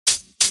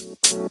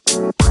Bags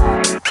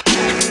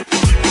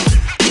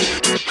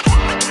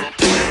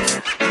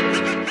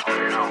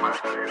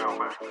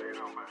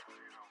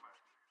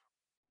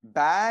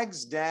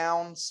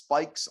down,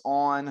 spikes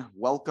on.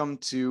 Welcome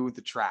to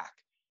the track.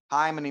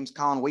 Hi, my name's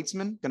Colin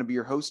Weitzman, going to be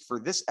your host for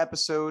this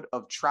episode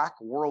of Track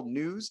World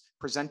News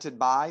presented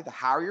by the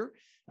Harrier.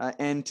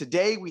 And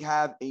today we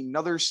have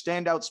another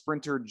standout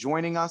sprinter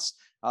joining us.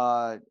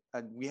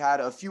 We had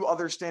a few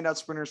other standout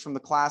sprinters from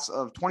the class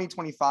of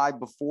 2025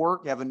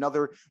 before. We have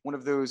another one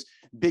of those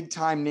big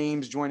time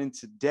names joining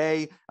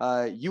today.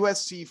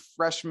 USC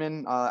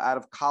freshman out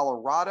of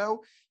Colorado.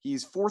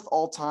 He's fourth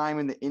all time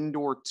in the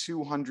indoor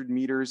 200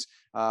 meters.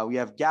 We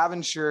have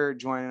Gavin Scher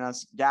joining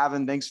us.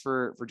 Gavin, thanks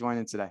for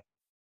joining today.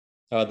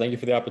 Thank you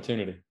for the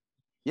opportunity.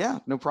 Yeah,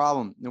 no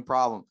problem. No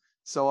problem.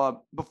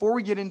 So before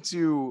we get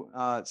into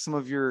some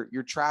of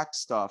your track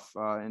stuff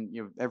and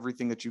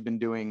everything that you've been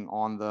doing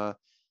on the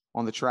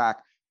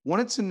track,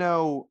 wanted to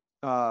know.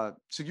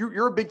 So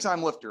you're a big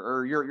time lifter,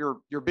 or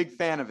you're a big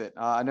fan of it.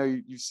 I know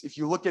if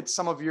you look at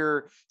some of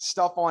your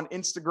stuff on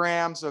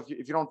Instagram. So if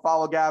you don't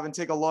follow Gavin,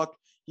 take a look.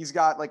 He's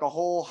got like a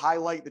whole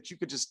highlight that you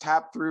could just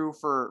tap through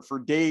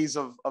for days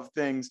of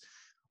things.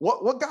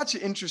 What got you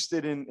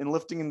interested in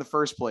lifting in the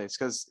first place?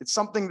 Because it's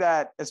something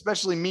that,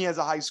 especially me as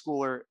a high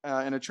schooler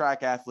and a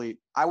track athlete,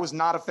 I was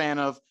not a fan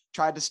of.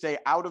 Tried to stay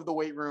out of the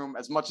weight room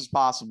as much as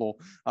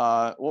possible.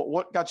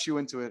 What got you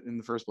into it in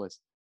the first place?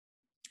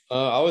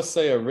 I would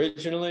say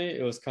originally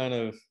it was kind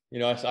of,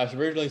 I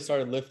originally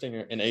started lifting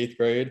in 8th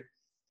grade,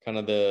 kind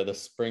of the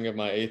spring of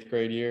my 8th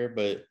grade year.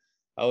 But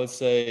I would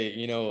say,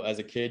 as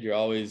a kid, you're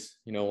always,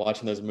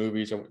 watching those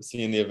movies or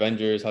seeing the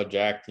Avengers, how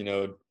jacked,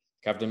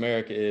 Captain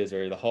America is,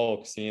 or the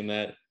Hulk, seeing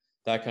that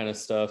kind of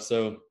stuff.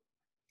 So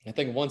I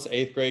think once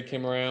 8th grade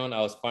came around,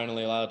 I was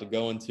finally allowed to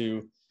go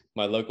into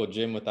my local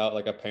gym without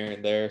like a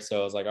parent there.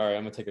 So I was like, all right,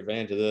 I'm gonna take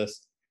advantage of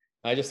this.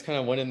 I just kind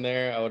of went in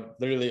there. I would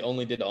literally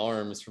only did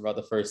arms for about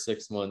the first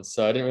 6 months.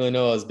 So I didn't really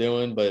know what I was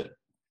doing, but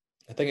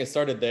I think it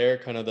started there,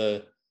 kind of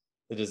the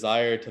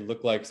desire to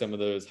look like some of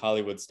those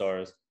Hollywood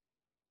stars.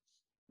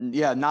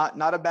 Yeah,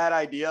 not a bad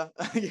idea.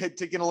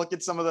 Taking a look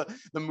at some of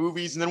the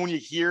movies, and then when you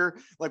hear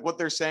like what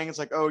they're saying, it's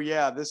like, oh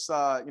yeah, this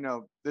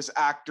this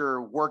actor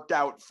worked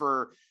out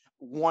for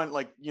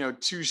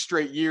 2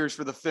 straight years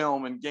for the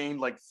film and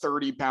gained like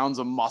 30 pounds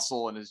of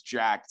muscle and is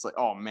jacked. It's like,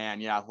 oh man,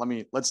 yeah,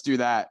 let's do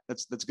that.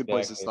 That's a good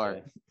place to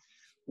start.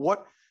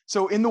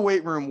 So in the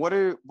weight room, what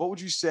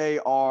would you say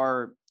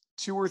are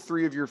 2 or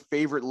 3 of your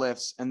favorite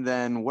lifts, and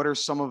then what are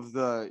some of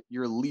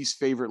your least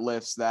favorite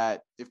lifts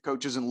that if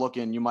coach isn't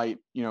looking, you might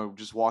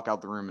just walk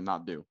out the room and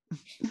not do?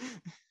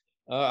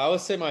 I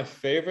would say my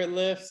favorite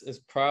lifts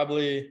is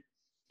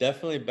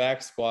definitely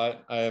back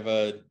squat. I have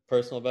a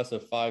personal best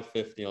of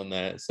 550 on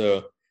that,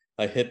 so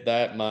I hit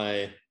that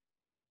my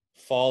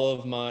fall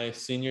of my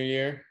senior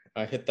year.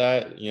 I hit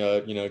that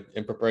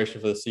in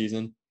preparation for the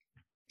season.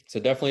 So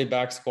definitely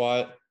back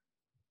squat.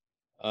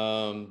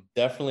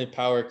 Definitely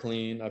power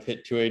clean. I've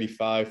hit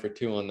 285 for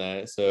 2 on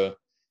that. So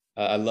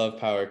I love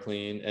power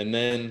clean. And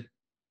then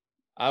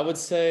I would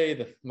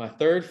say my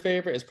third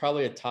favorite is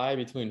probably a tie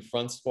between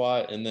front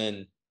squat and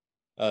then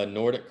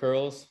Nordic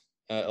curls.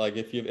 Like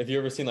if you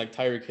ever seen like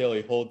Tyreek Hill,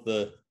 he holds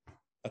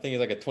I think it's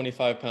like a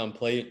 25-pound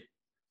plate.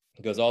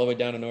 It goes all the way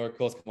down to Nordic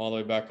curls, come all the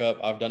way back up.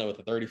 I've done it with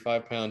a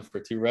 35-pound for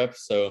 2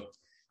 reps. So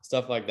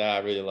stuff like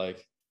that I really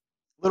like.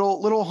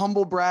 Little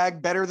humble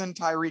brag, better than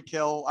Tyreek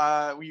Hill.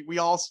 We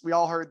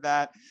all heard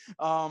that.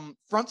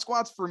 Front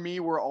squats for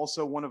me were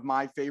also one of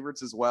my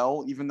favorites as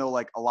well, even though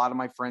like a lot of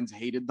my friends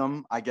hated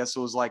them. I guess it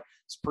was like,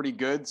 it's pretty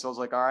good. So I was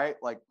like, all right,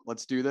 like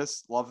let's do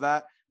this. Love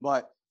that.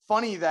 But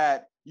funny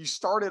that you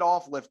started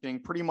off lifting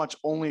pretty much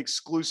only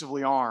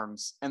exclusively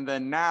arms, and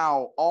then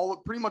now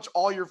pretty much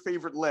all your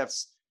favorite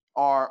lifts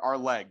are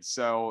legs.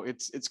 So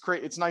it's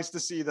great. It's nice to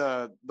see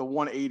the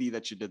 180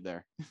 that you did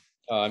there.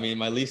 I mean,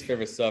 my least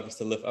favorite stuff is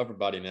to lift upper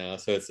body now.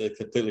 So it's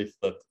completely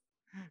flipped.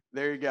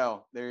 There you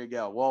go.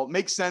 Well, it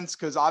makes sense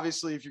because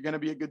obviously if you're going to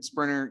be a good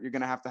sprinter, you're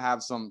going to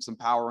have some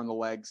power in the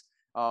legs.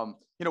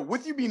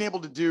 With you being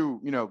able to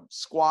do,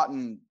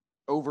 squatting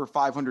over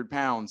 500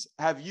 pounds,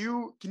 can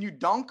you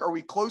dunk? Are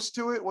we close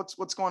to it?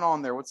 What's going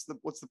on there? What's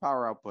the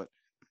power output?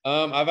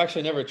 I've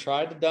actually never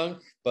tried to dunk,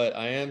 but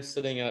I am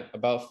sitting at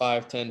about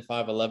 5'10",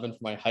 5'11"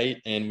 for my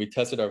height. And we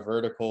tested our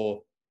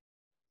vertical,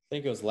 I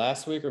think it was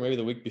last week or maybe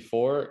the week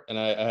before, and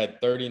I had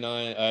a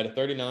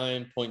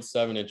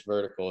 39.7 inch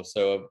vertical.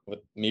 So with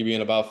me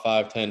being about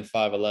 5'10",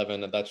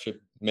 5'11", that should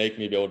make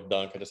me be able to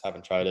dunk. I just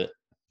haven't tried it.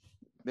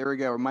 There we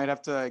go. We might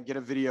have to get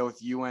a video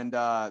with you and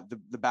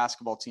the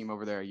basketball team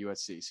over there at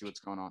USC, see what's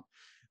going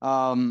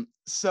on.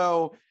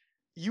 So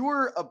you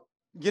were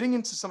getting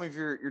into some of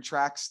your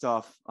track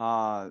stuff.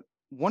 Was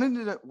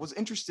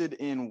interested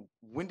in,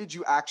 when did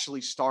you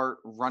actually start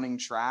running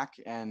track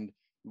and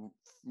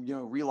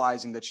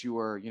realizing that you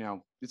were,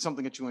 it's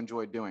something that you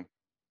enjoyed doing?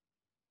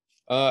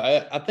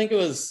 I think it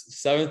was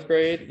 7th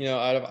grade.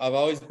 I've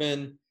always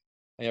been,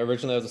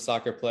 originally I was a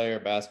soccer player,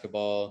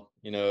 basketball.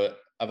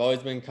 I've always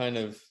been kind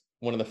of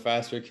one of the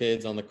faster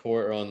kids on the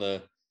court or on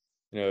the,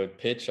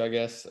 pitch, I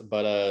guess.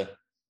 But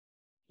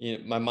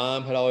my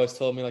mom had always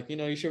told me like,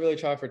 you should really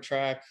try for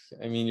track.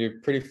 I mean, you're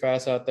pretty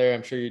fast out there.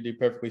 I'm sure you do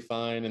perfectly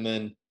fine. And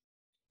then,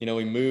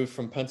 we moved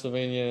from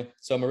Pennsylvania.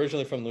 So I'm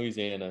originally from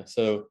Louisiana.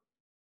 So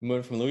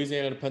moved from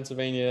Louisiana to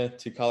Pennsylvania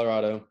to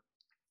Colorado.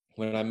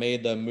 When I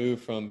made the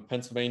move from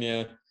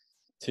Pennsylvania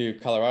to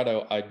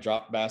Colorado, I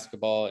dropped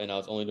basketball and I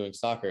was only doing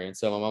soccer. And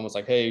so my mom was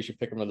like, hey, you should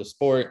pick another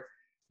sport.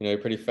 You're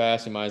pretty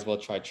fast. You might as well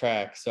try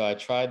track. So I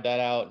tried that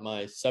out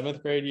my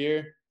 7th grade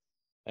year.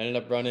 I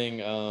ended up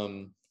running.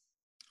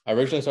 I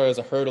originally started as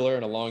a hurdler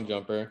and a long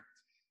jumper.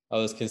 I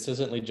was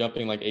consistently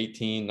jumping like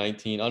 18,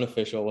 19,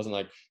 unofficial. It wasn't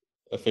like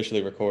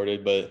officially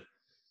recorded, but,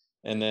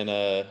 and then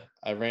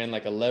I ran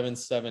like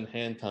 11.7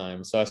 hand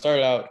time. So I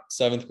started out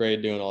 7th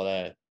grade doing all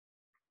that.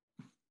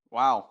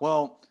 Wow.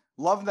 Well,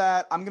 love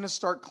that. I'm going to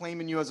start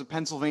claiming you as a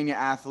Pennsylvania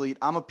athlete.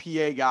 I'm a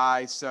PA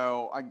guy,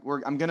 so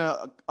I'm going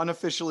to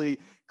unofficially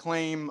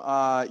claim,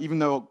 even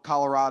though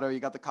Colorado, you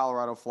got the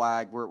Colorado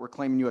flag, we're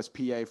claiming you as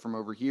PA from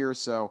over here.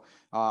 So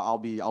I'll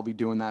be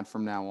doing that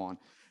from now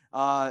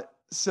on.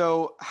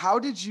 So how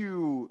did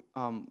you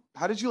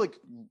like,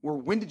 or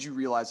when did you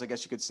realize, I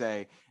guess you could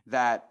say,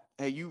 that,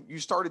 hey, you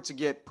started to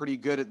get pretty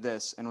good at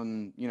this, and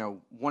when,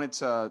 wanted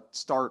to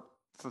start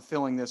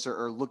fulfilling this,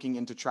 or looking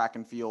into track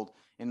and field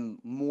in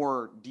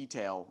more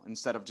detail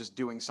instead of just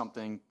doing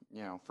something,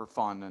 for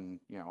fun and,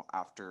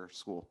 after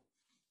school?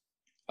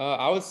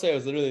 I would say it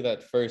was literally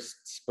that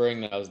first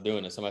spring that I was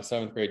doing it. So my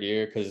 7th grade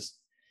year, because,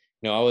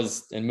 I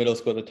was in middle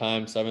school at the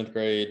time, 7th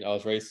grade. I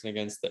was racing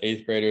against the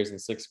 8th graders and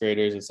 6th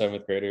graders and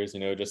 7th graders,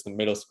 just the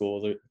middle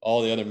schools,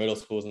 all the other middle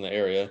schools in the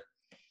area.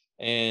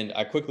 And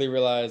I quickly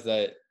realized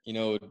that,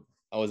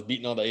 I was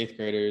beating all the 8th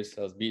graders.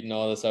 I was beating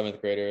all the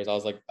 7th graders. I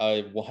was like,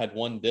 I had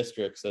won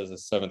districts as a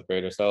 7th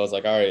grader. So I was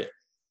like, all right,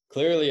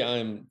 clearly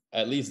I'm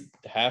at least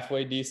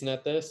halfway decent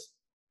at this.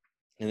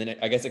 And then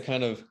I guess it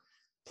kind of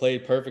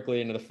played perfectly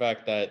into the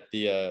fact that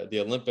the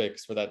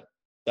Olympics were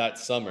that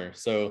summer.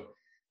 So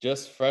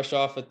just fresh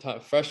off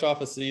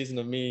a season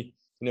of me,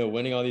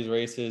 winning all these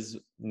races,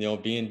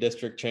 being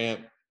district champ,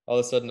 all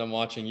of a sudden I'm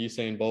watching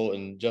Usain Bolt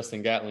and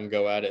Justin Gatlin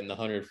go at it in the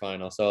 100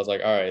 final. So I was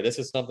like, all right, this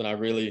is something I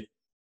really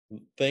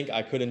think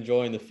I could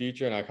enjoy in the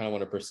future and I kind of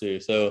want to pursue.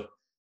 So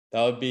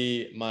that would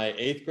be my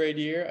 8th grade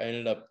year. I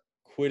ended up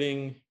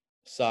quitting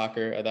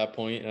soccer at that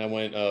point and I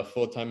went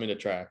full-time into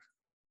track.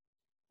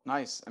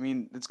 Nice. I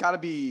mean, it's got to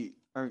be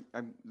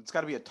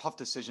a tough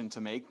decision to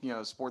make.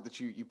 A sport that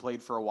you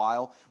played for a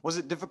while. Was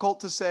it difficult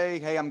to say,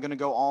 "Hey, I'm going to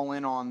go all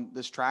in on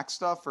this track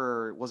stuff,"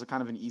 or was it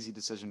kind of an easy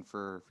decision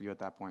for you at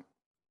that point?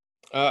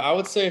 I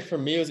would say for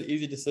me it was an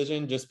easy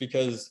decision just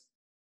because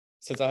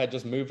since I had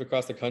just moved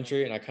across the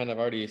country and I kind of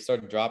already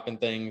started dropping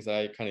things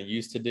I kind of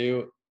used to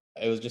do,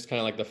 it was just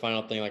kind of like the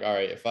final thing. Like, all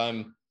right, if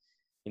I'm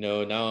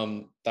now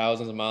I'm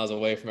thousands of miles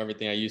away from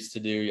everything I used to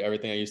do,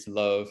 everything I used to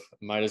love,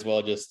 might as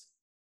well just,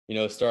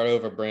 start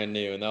over brand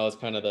new. And that was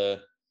kind of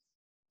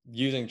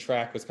using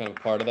track was kind of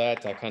part of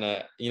that to kind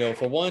of,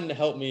 for one, to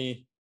help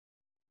me,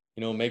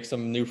 make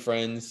some new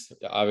friends,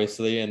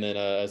 obviously. And then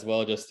as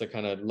well, just to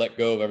kind of let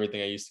go of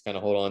everything I used to kind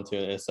of hold on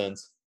to in a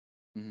sense.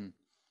 Mm-hmm.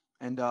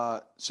 And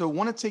so I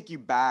want to take you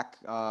back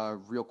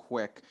real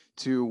quick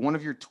to one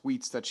of your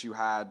tweets that you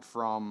had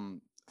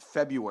from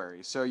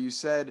February. So you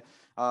said,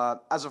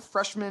 as a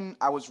freshman,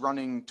 I was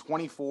running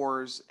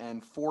 24s,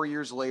 and 4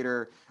 years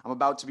later, I'm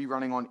about to be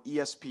running on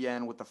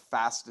ESPN with the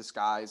fastest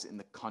guys in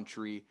the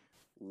country.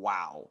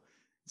 Wow.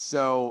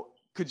 So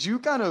could you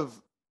kind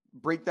of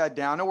break that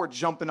down? I know we're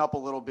jumping up a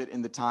little bit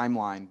in the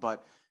timeline,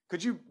 but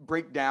could you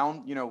break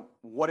down,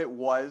 what it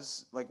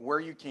was, like where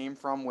you came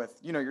from with,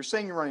 you're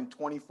saying you're running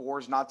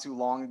 24s not too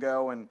long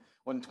ago. And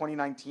when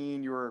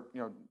 2019, you were,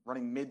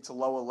 running mid to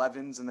low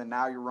 11s, and then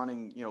now you're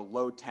running,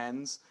 low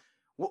 10s.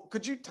 Well,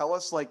 could you tell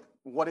us like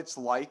what it's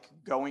like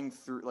going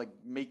through, like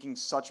making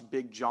such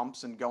big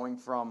jumps and going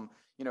from,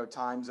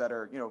 times that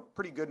are,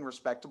 pretty good and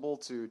respectable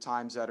to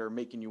times that are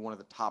making you one of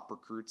the top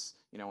recruits,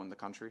 in the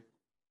country?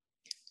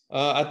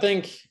 I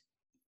think,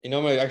 I'm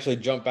going to actually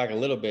jump back a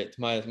little bit.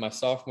 My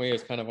sophomore year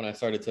is kind of when I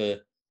started to,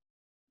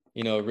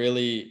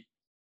 really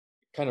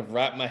kind of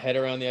wrap my head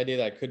around the idea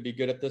that I could be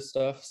good at this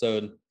stuff.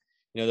 So,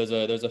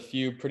 there's a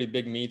few pretty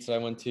big meets that I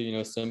went to,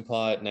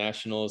 Simplot,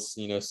 Nationals,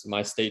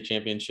 my state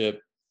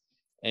championship.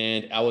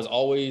 And I was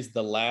always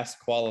the last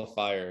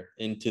qualifier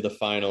into the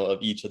final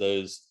of each of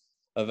those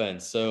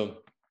events. So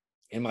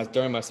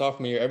during my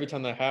sophomore year, every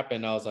time that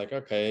happened, I was like,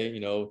 okay,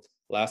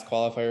 last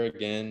qualifier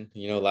again,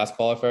 last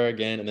qualifier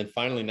again. And then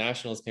finally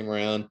nationals came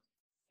around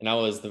and I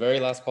was the very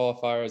last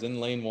qualifier. I was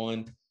in lane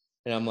 1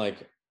 and I'm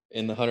like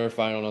in the 100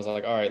 final. And I was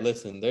like, all right,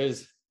 listen,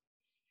 there's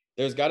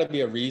got to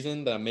be a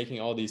reason that I'm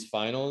making all these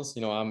finals.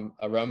 I'm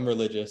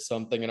religious. So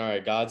I'm thinking, all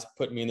right, God's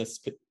put me in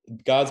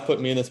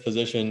this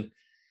position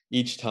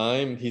each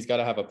time. He's got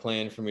to have a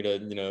plan for me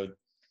to,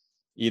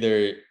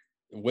 either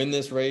win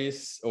this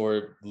race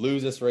or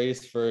lose this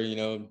race for,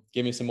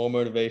 give me some more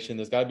motivation.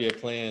 There's got to be a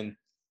plan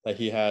that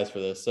he has for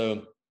this.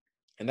 So,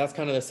 and that's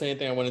kind of the same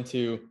thing I went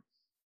into,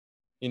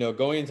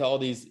 going into all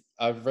these.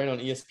 I've ran on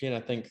ESPN,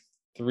 I think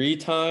 3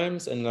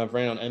 times, and I've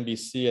ran on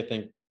NBC, I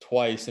think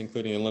twice,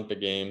 including Olympic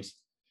Games.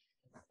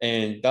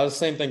 And that was the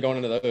same thing going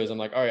into those. I'm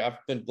like, all right, I've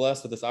been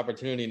blessed with this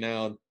opportunity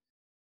now.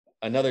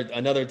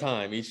 Another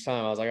time, each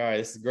time I was like, all right,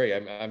 this is great.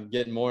 I'm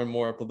getting more and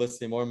more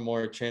publicity, more and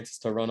more chances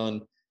to run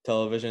on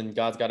television.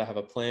 God's got to have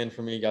a plan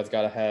for me. God's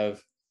got to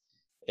have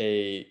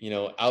a,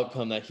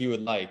 outcome that he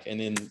would like. And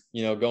then,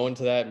 going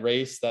to that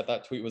race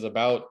that tweet was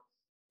about,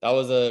 that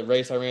was a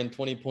race I ran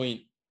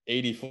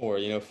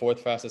 20.84,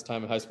 fourth fastest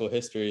time in high school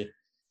history.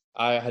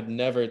 I had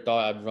never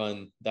thought I'd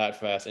run that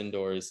fast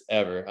indoors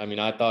ever. I mean,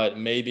 I thought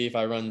maybe if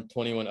I run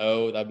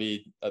 21.0, that'd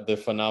be the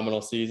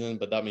phenomenal season,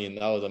 but that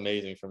was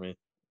amazing for me.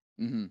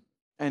 Mm-hmm.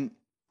 And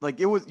like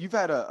you've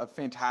had a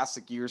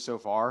fantastic year so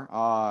far.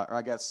 Or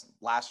I guess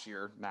last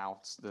year now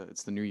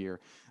it's the new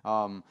year.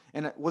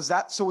 And was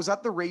that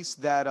the race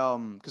that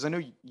because I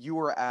know you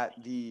were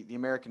at the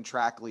American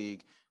Track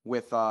League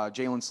with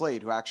Jalen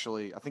Slade, who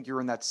actually I think you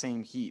were in that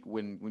same heat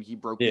when he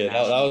broke the Yeah, that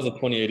national. was a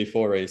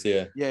 2084 race.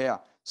 Yeah. Yeah, yeah.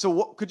 So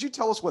what could you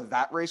tell us what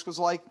that race was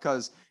like?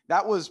 Because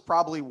that was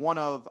probably one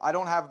of, I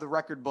don't have the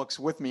record books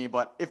with me,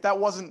 but if that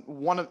wasn't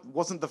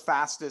the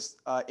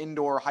fastest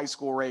indoor high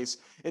school race,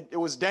 it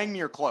was dang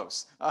near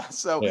close.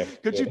 So Yeah.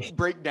 could you Yeah.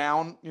 break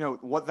down,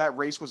 what that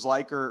race was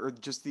like, or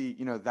just the,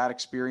 that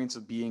experience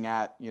of being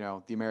at,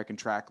 the American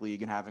Track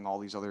League and having all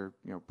these other,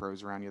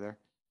 pros around you there?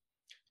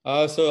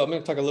 So I'm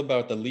going to talk a little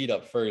about the lead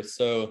up first.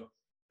 So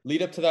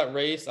lead up to that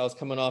race, I was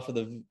coming off of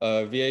the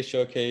VA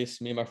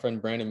showcase. Me and my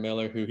friend Brandon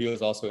Miller, who he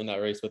was also in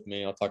that race with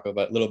me. I'll talk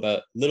about a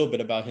little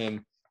bit about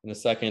him in a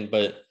second.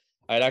 But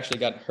I had actually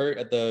got hurt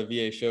at the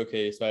VA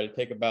showcase, so I had to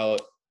take about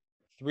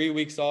 3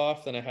 weeks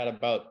off. Then I had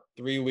about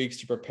 3 weeks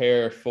to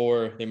prepare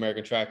for the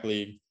American Track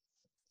League.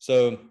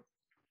 So,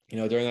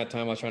 during that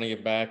time, I was trying to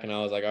get back, and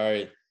I was like, all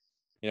right,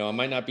 I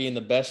might not be in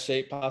the best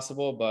shape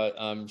possible, but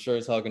I'm sure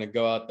as hell going to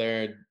go out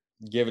there,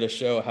 give it a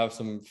show, have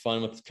some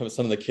fun with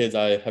some of the kids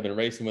I have been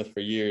racing with for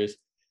years.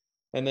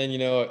 And then,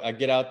 I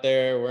get out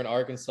there, we're in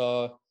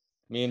Arkansas.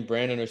 Me and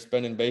Brandon are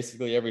spending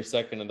basically every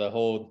second of the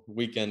whole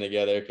weekend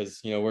together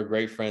because, we're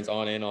great friends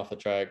on and off the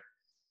track.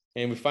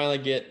 And we finally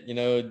get,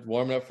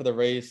 warming up for the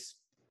race.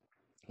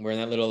 We're in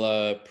that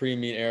little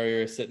pre-meet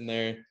area sitting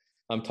there.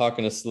 I'm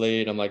talking to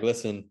Slade. I'm like,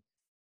 listen,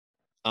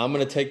 I'm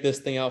going to take this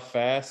thing out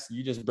fast.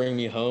 You just bring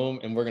me home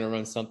and we're going to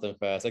run something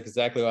fast. That's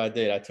exactly what I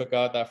did. I took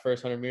out that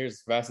first 100 meters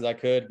as fast as I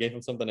could, gave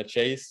him something to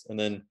chase, and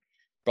then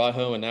brought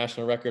home a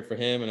national record for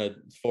him and a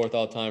fourth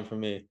all time for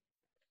me.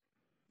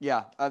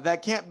 Yeah,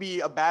 that can't be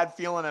a bad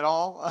feeling at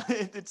all.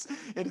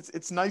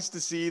 It's nice to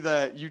see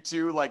that you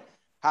two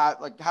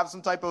have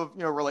some type of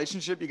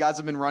relationship. You guys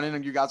have been running,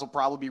 and you guys will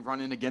probably be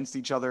running against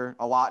each other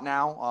a lot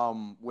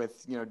now.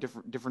 With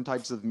different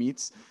types of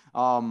meets.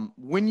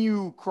 When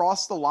you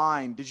crossed the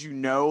line, did you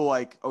know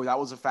like, oh, that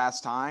was a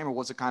fast time, or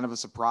was it kind of a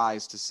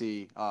surprise to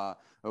see? Oh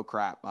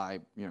crap, I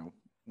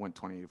went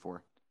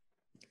 2084.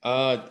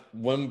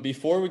 When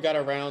before we got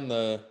around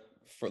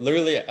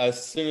literally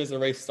as soon as the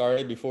race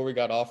started, before we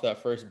got off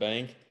that first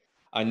bank,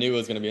 I knew it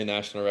was going to be a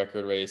national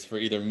record race for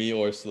either me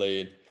or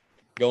Slade.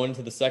 Going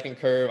to the second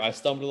curve, I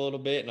stumbled a little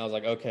bit and I was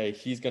like, okay,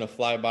 he's going to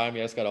fly by me.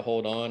 I just got to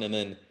hold on. And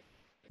then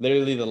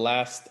literally the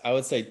last, I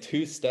would say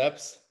 2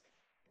 steps,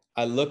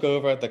 I look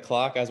over at the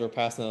clock as we're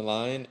passing the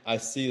line. I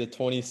see the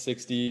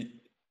 2060,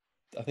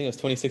 I think it was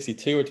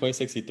 2062 or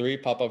 2063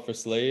 pop up for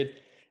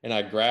Slade. And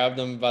I grabbed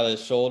him by the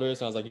shoulders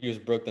and I was like, you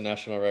just broke the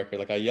national record.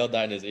 Like I yelled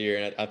that in his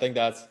ear. And I think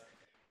that's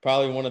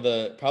probably going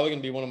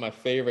to be one of my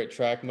favorite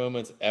track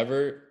moments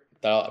ever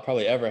that I'll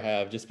probably ever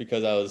have, just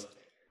because I was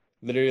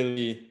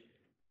literally,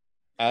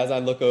 as I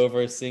look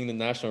over, seeing the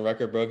national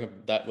record broken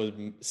that was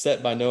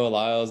set by Noah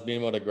Lyles, being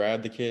able to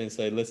grab the kid and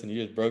say, listen,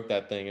 you just broke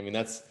that thing. I mean,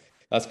 that's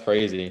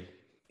crazy.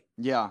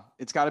 Yeah,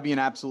 it's got to be an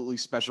absolutely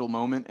special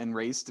moment and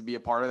race to be a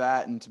part of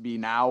that and to be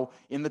now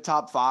in the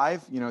top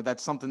five.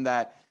 That's something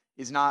that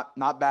is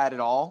not bad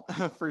at all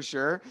for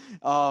sure.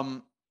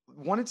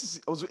 Wanted to see,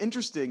 it was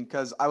interesting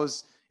because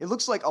it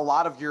looks like a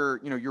lot of your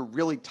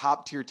really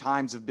top tier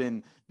times have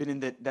been in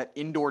that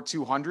indoor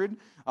 200.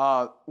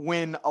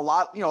 When a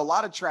lot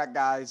of track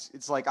guys,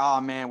 it's like,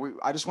 oh man,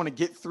 I just want to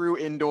get through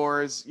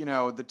indoors.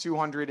 The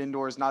 200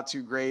 indoors not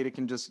too great. It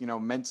can just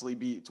mentally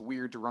it's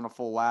weird to run a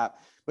full lap.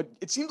 But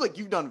it seems like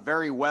you've done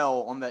very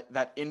well on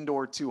that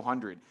indoor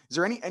 200. Is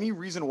there any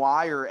reason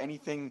why, or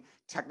anything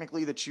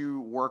technically that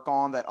you work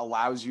on that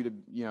allows you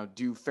to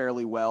do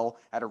fairly well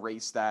at a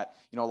race that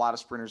a lot of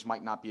sprinters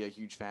might not be a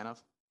huge fan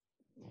of?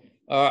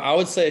 I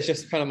would say it's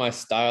just kind of my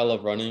style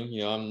of running.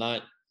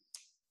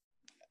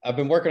 I've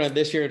been working on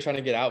this year trying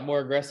to get out more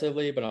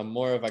aggressively, but I'm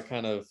more of a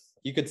kind of,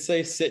 you could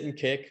say sit and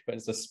kick, but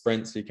it's a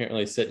sprint, so you can't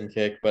really sit and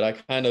kick. But I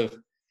kind of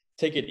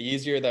take it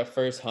easier that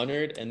first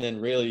 100 and then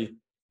really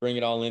bring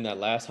it all in that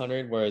last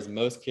 100. Whereas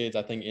most kids,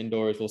 I think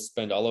indoors will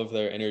spend all of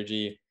their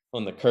energy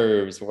on the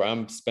curves, where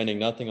I'm spending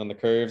nothing on the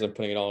curves and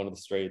putting it all into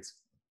the straights.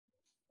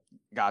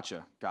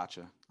 Gotcha.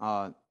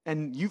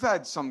 And you've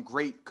had some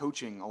great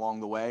coaching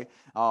along the way.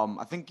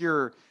 I think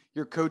your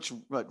coach,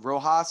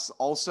 Rojas,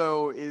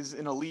 also is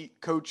an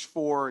elite coach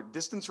for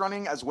distance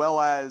running as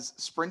well as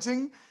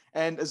sprinting.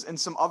 and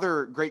some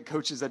other great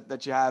coaches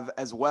that you have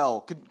as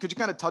well. Could you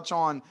kind of touch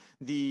on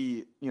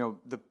the,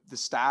 the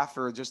staff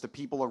or just the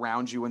people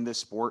around you in this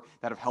sport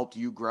that have helped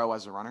you grow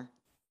as a runner?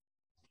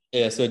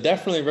 Yeah, so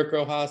definitely Rick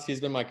Rojas. He's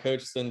been my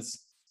coach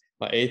since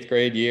my 8th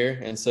grade year.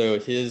 And so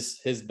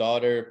his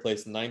daughter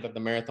placed 9th at the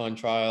marathon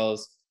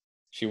trials.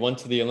 She went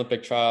to the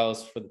Olympic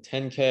trials for the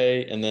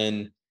 10K. And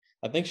then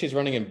I think she's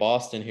running in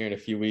Boston here in a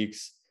few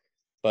weeks.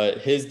 But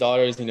his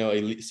daughter is,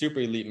 super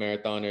elite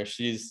marathoner.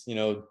 She's,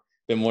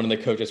 been one of the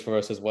coaches for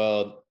us as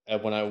well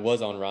when I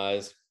was on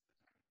Rise.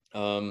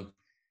 But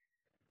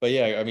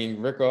yeah, I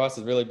mean, Rick Rojas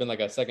has really been like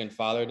a second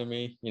father to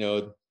me,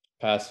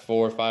 past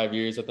 4 or 5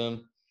 years with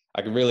him.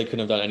 I really couldn't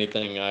have done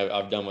anything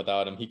I've done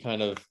without him. He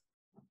kind of,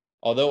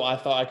 although I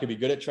thought I could be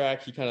good at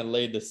track, he kind of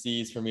laid the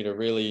seeds for me to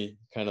really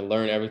kind of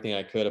learn everything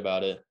I could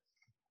about it.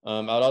 I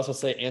would also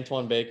say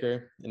Antoine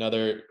Baker,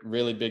 another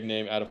really big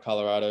name out of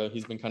Colorado.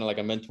 He's been kind of like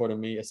a mentor to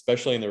me,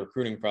 especially in the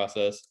recruiting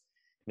process.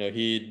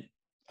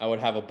 I would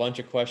have a bunch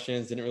of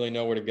questions, didn't really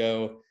know where to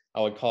go.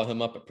 I would call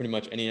him up at pretty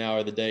much any hour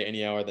of the day,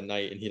 any hour of the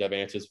night, and he'd have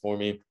answers for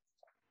me.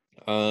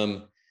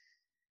 Lando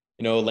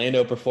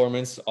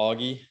Performance,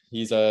 Augie,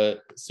 he's a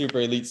super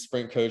elite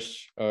sprint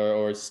coach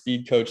or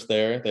speed coach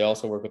there. They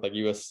also work with like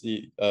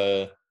USC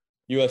or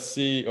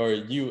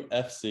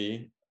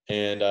UFC.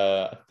 And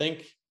I think,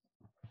 I'm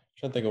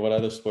trying to think of what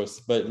other sports,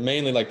 but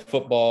mainly like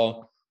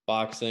football,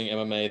 boxing,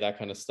 MMA, that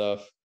kind of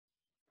stuff.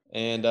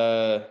 And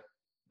I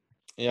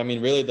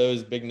mean, really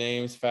those big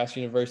names, Fast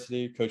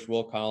University, Coach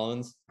Will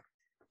Collins,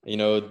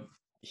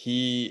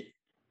 he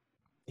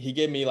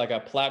gave me like a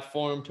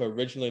platform to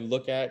originally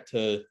look at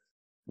to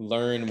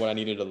learn what I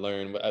needed to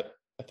learn. But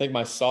I think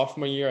my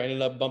sophomore year, I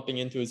ended up bumping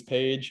into his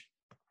page.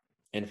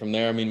 And from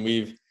there, I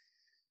mean,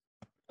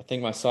 I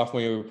think my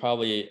sophomore year,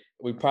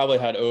 we probably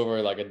had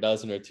over like a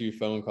dozen or two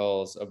phone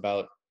calls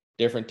about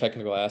different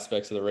technical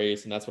aspects of the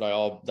race. And that's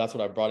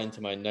what I brought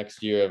into my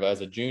next year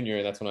as a junior.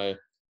 And that's when I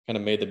kind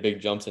of made the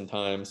big jumps in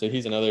time. So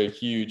he's another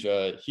huge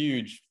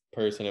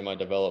person in my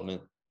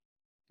development.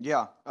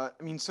 Yeah. I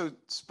mean, so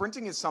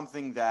sprinting is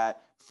something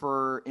that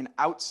for an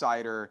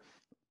outsider,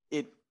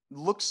 it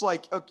looks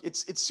like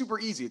it's super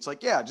easy. It's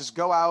like, yeah, just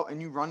go out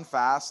and you run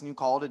fast and you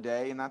call it a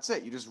day and that's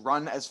it. You just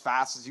run as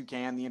fast as you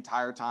can the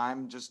entire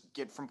time, just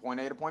get from point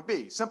A to point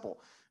B.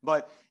 Simple.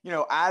 But,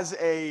 as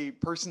a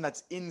person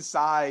that's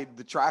inside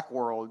the track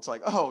world, it's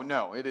like, oh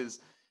no, it's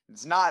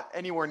not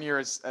anywhere near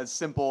as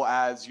simple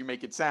as you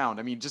make it sound.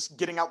 I mean, just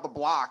getting out the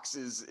blocks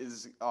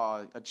is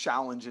a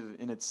challenge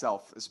in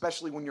itself,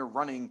 especially when you're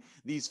running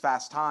these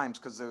fast times,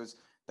 because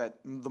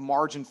the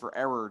margin for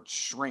error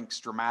shrinks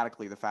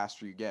dramatically the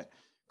faster you get.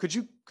 Could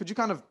you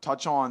kind of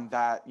touch on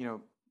that,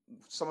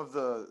 some of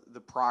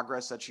the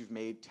progress that you've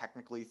made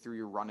technically through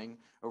your running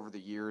over the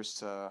years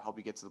to help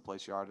you get to the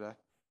place you are today?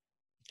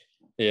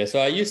 Yeah, so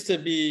I used to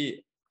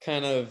be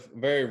kind of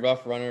very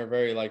rough runner,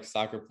 very like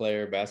soccer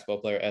player, basketball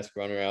player-esque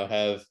runner. I would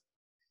have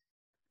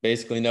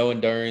basically no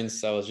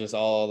endurance. I was just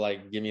all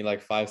like, give me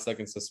like 5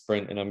 seconds to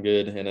sprint and I'm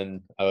good. And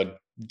then I would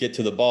get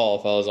to the ball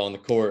if I was on the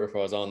court, if I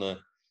was on the,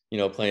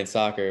 playing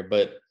soccer.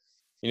 But,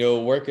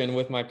 working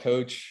with my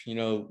coach,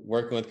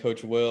 working with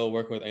Coach Will,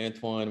 working with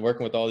Antoine,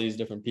 working with all these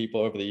different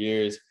people over the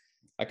years,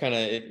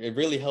 it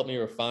really helped me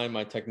refine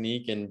my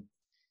technique. And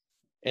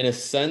in a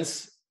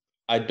sense,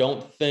 I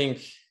don't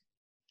think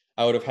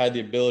I would have had the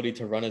ability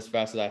to run as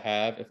fast as I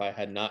have if I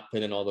had not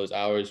put in all those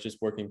hours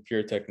just working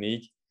pure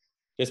technique,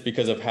 just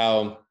because of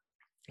how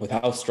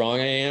strong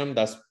I am.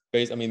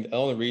 I mean, the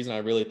only reason I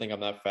really think I'm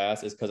that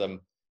fast is because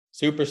I'm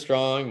super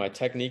strong. My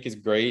technique is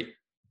great.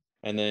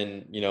 And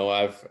then,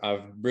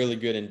 I've really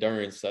good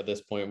endurance at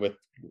this point with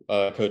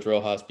Coach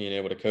Rojas being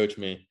able to coach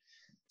me.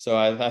 So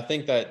I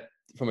think that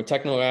from a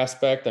technical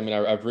aspect, I mean,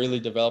 I've really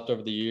developed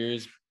over the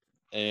years,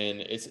 and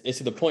it's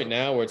to the point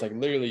now where it's like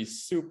literally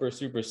super,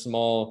 super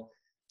small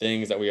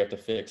things that we have to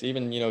fix.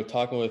 Even,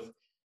 talking with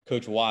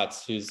Coach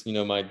Watts, who's,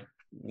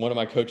 one of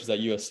my coaches at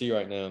USC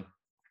right now,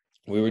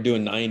 we were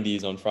doing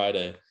 90s on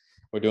Friday.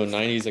 We're doing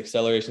 90s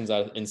accelerations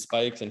in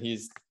spikes, and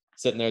he's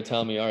sitting there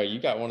telling me, all right, you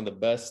got one of the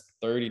best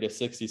 30 to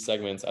 60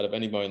 segments out of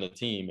anybody on the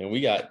team. And we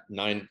got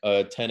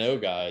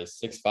 10-0 guys,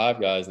 6'5"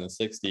 guys in the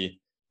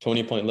 60,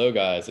 20-point low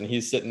guys. And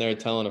he's sitting there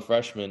telling a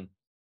freshman,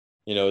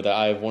 that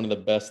I have one of the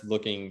best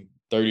looking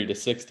 30 to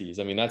 60s.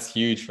 I mean, that's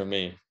huge for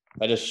me.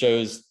 That just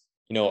shows,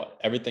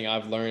 everything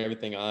I've learned,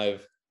 everything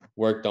I've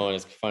worked on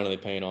is finally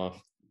paying off.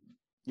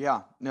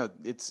 Yeah, no,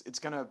 it's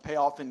going to pay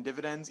off in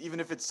dividends, even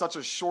if it's such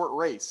a short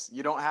race.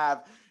 You don't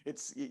have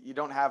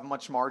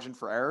much margin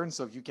for error, and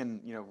so if you can,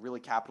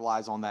 really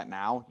capitalize on that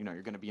now,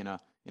 you're going to be in an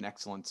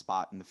excellent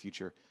spot in the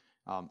future.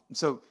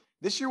 So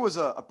this year was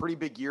a pretty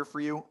big year for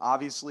you.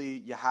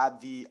 Obviously, you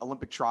had the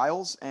Olympic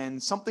trials, and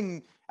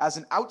something as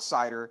an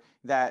outsider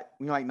that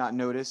we might not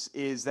notice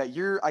is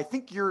that I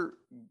think your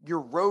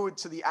road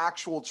to the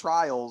actual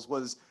trials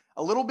was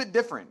a little bit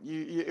different.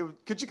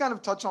 Could you kind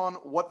of touch on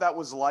what that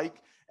was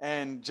like?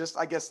 And just,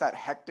 I guess, that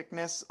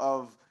hecticness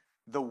of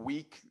the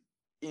week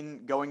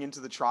in going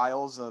into the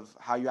trials, of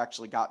how you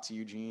actually got to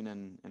Eugene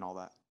and all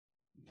that.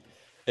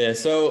 Yeah,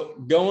 so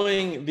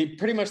going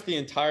pretty much the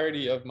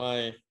entirety of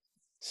my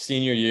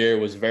senior year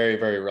was very,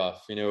 very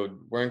rough.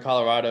 We're in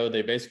Colorado.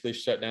 They basically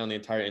shut down the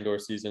entire indoor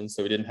season.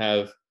 So we didn't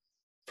have,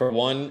 for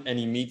one,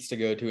 any meets to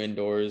go to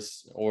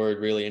indoors or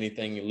really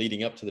anything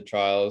leading up to the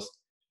trials.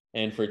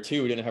 And for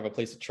two, we didn't have a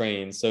place to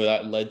train. So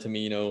that led to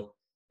me,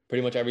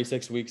 pretty much every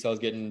 6 weeks, I was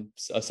getting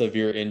a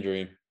severe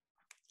injury.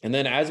 And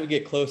then as we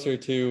get closer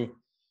to,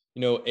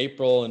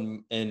 April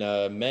and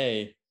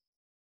May,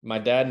 my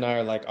dad and I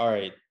are like, all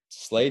right,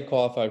 Slade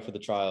qualified for the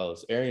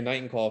trials. Arian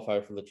Knighton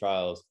qualified for the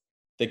trials.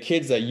 The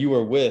kids that you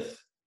were with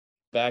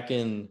back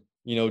in,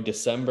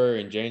 December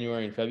and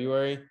January and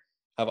February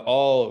have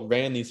all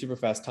ran these super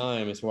fast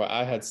times where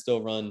I had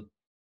still run,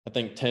 I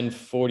think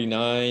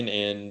 10:49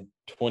 and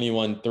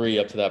 21:3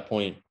 up to that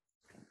point.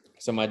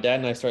 So my dad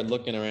and I started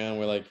looking around.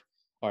 We're like,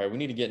 all right, we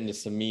need to get into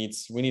some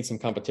meets. We need some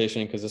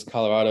competition because this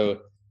Colorado, I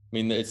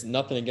mean, it's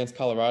nothing against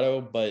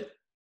Colorado, but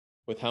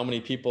with how many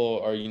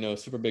people are,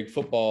 super big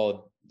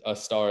football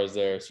stars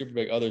there, super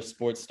big other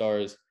sports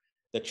stars,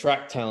 the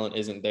track talent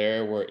isn't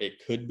there where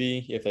it could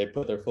be if they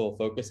put their full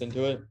focus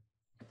into it.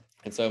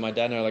 And so my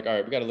dad and I are like, all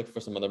right, we got to look for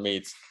some other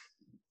meets.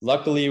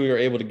 Luckily, we were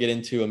able to get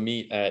into a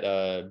meet at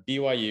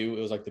BYU. It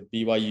was like the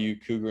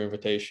BYU Cougar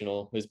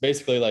Invitational. It was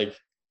basically like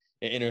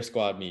an inter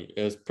squad meet.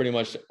 It was pretty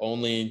much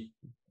only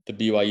the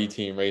BYU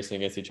team racing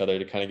against each other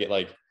to kind of get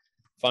like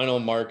final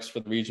marks for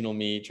the regional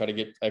meet, try to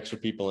get extra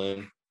people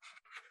in.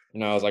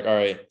 And I was like, all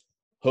right,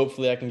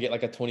 hopefully I can get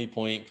like a 20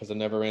 point because I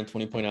never ran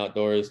 20 point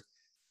outdoors.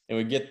 And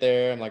we get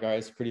there. I'm like, all right,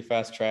 it's a pretty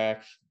fast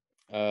track.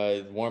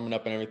 Warming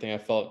up and everything. I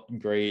felt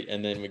great.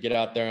 And then we get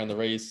out there on the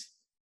race,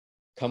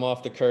 come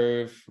off the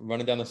curve,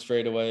 running down the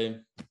straightaway.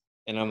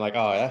 And I'm like,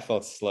 oh, that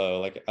felt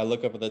slow. Like I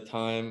look up at the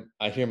time,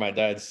 I hear my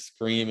dad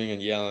screaming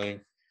and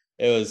yelling.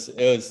 It was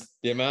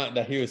the amount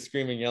that he was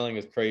screaming, yelling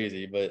was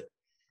crazy. But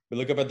we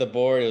look up at the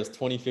board, it was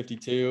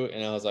 20:52.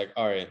 And I was like,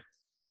 all right,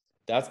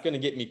 that's going to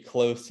get me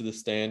close to the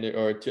standard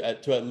or to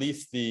at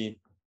least the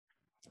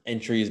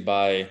entries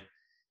by,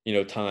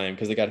 time,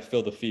 because they got to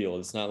fill the field.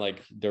 It's not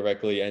like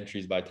directly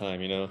entries by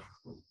time,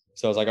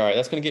 So I was like, all right,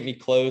 that's going to get me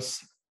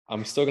close.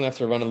 I'm still going to have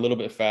to run a little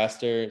bit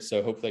faster.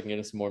 So hopefully I can get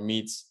into some more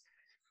meets.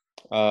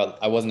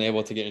 I wasn't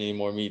able to get any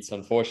more meets,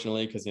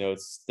 unfortunately, because,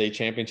 state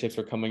championships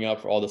were coming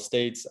up for all the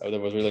states. There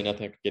was really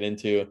nothing I could get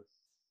into.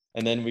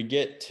 And then we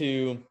get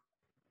to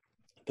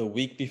the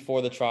week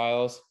before the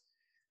trials.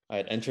 I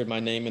had entered my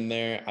name in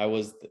there.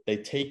 They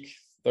take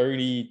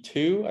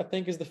 32, I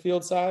think is the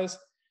field size.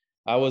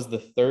 I was the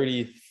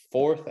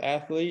 34th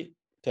athlete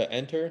to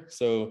enter.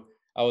 So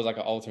I was like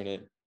an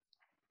alternate,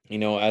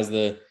 as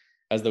the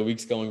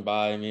weeks going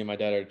by, me and my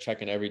dad are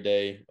checking every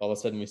day. All of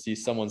a sudden we see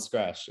someone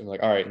scratch. I'm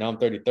like, all right, now I'm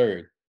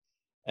 33rd.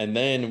 And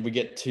then we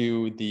get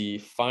to the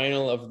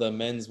final of the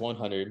men's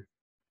 100.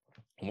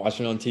 I'm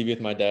watching on TV with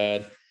my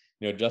dad.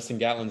 Justin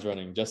Gatlin's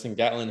running. Justin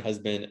Gatlin has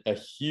been a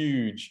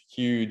huge,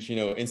 huge,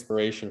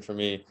 inspiration for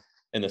me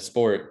in the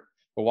sport.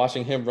 But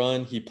watching him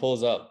run, he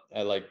pulls up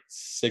at like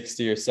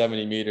 60 or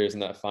 70 meters in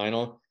that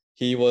final.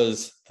 He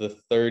was the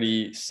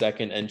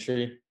 32nd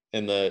entry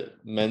in the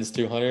men's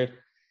 200,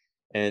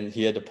 and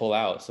he had to pull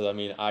out. So, I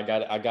mean, I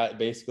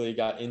basically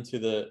got into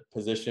the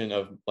position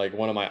of like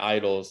one of my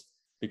idols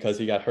because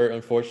he got hurt,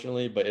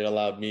 unfortunately, but it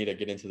allowed me to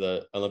get into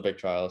the Olympic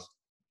trials.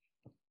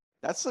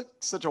 That's like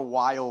such a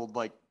wild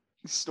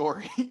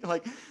story.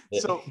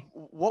 So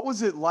what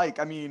was it like?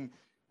 I mean,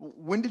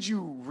 when did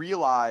you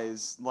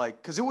realize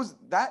because it was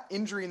that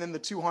injury and then the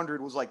 200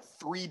 was like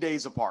 3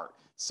 days apart.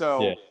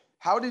 So Yeah.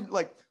 how did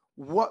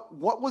what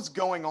was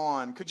going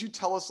on? Could you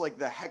tell us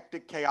the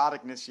hectic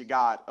chaoticness you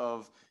got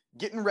of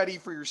getting ready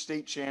for your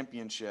state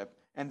championship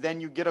and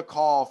then you get a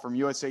call from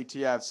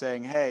USATF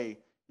saying, "Hey,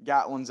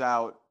 Gatlin's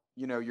out,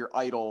 your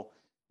idol.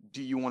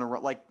 Do you want to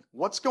run?"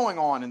 What's going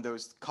on in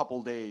those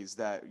couple days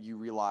that you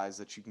realize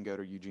that you can go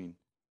to Eugene?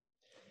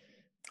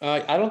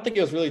 I don't think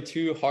it was really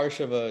too harsh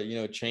of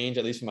a change,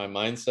 at least in my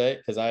mindset,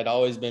 because I had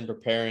always been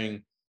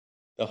preparing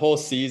the whole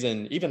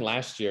season, even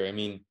last year. I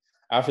mean,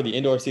 after the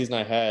indoor season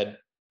I had,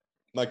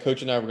 my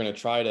coach and I were going to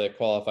try to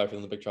qualify for the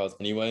Olympic trials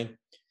anyway.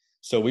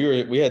 So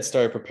we had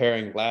started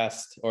preparing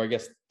last, or I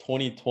guess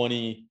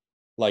 2020,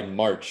 like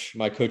March.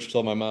 My coach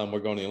told my mom we're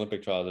going to the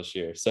Olympic trials this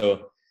year.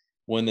 So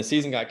when the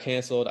season got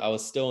canceled, I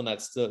was still in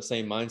that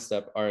same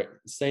mindset.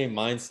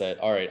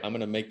 All right, I'm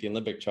going to make the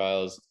Olympic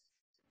trials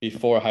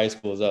before high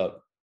school is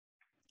up.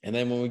 And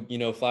then when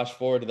we, flash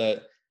forward to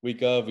that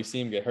week of, we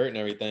see him get hurt and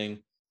everything.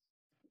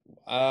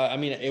 I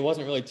mean, it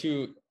wasn't really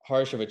too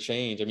harsh of a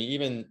change. I mean,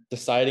 even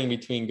deciding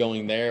between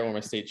going there or my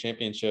state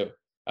championship,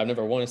 I've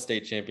never won a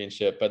state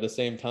championship, but at the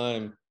same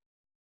time,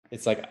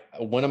 it's like,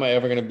 when am I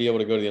ever going to be able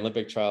to go to the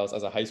Olympic trials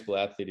as a high school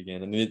athlete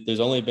again? I mean, there's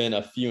only been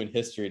a few in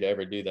history to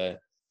ever do that.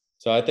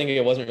 So I think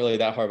it wasn't really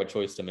that hard of a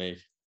choice to make.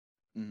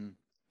 Mm-hmm.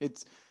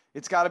 It's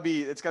gotta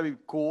be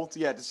cool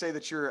to say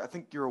that I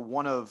think you're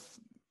one of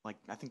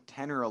I think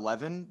 10 or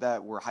 11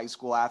 that were high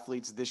school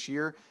athletes this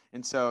year.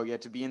 And so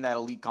to be in that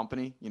elite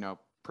company,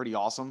 pretty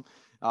awesome.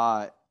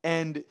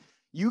 And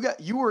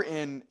you were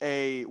in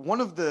one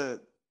of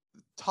the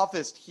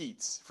toughest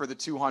heats for the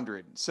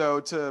 200. So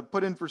to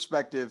put in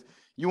perspective,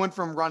 you went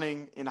from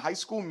running in high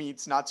school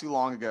meets not too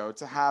long ago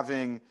to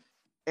having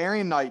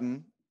Arian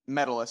Knighton,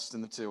 medalist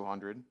in the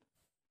 200,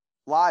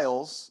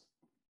 Lyles,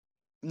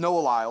 Noah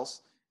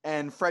Lyles,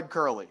 and Fred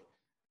Curley,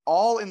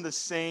 all in the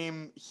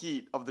same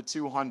heat of the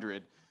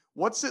 200.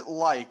 What's it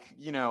like,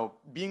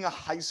 being a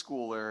high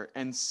schooler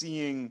and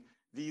seeing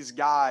these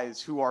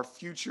guys who are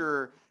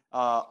future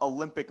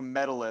Olympic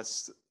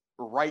medalists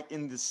right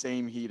in the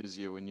same heat as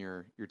you in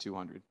your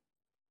 200?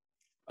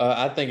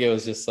 I think it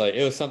was just like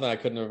it was something I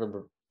couldn't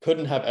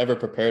have ever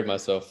prepared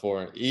myself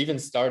for. Even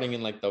starting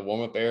in like the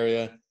warm up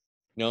area,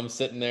 I'm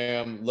sitting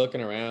there, I'm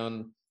looking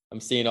around,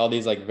 I'm seeing all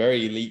these like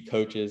very elite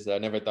coaches that I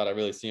never thought I'd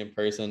really see in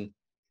person,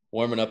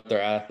 warming up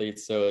their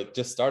athletes. So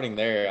just starting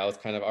there, I was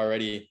kind of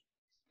already,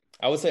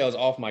 I would say I was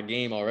off my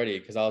game already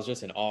because I was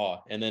just in awe.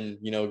 And then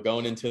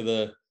going into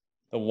the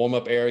warm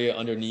up area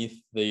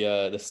underneath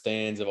the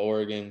stands of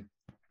Oregon,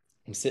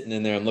 I'm sitting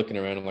in there, I'm looking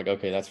around, I'm like,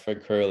 okay, that's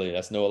Fred Curley,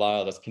 that's Noah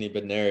Lyle, that's Kenny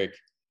Bednarik.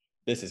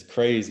 This is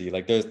crazy.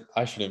 Like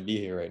I shouldn't be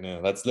here right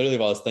now. That's literally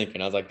what I was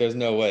thinking. I was like, there's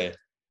no way.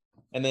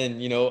 And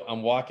then,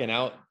 I'm walking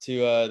out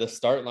to the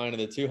start line of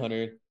the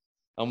 200.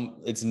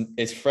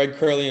 It's Fred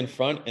Curley in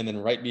front, and then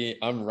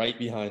I'm right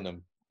behind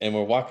them. And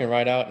we're walking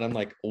right out, and I'm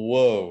like,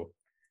 whoa,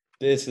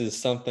 this is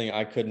something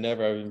I could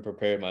never have even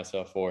prepared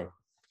myself for.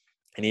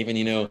 And even,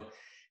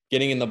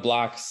 getting in the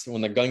blocks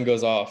when the gun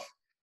goes off,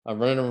 I'm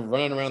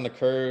running around the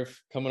curve,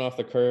 coming off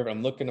the curve.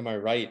 I'm looking to my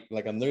right,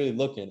 like I'm literally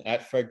looking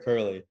at Fred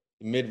Curley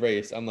mid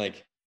race. I'm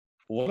like,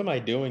 what am I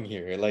doing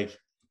here? Like,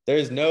 there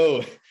is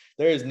no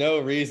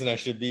reason I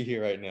should be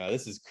here right now.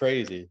 This is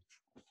crazy.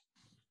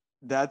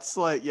 That's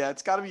like, yeah,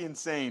 it's got to be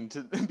insane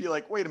to be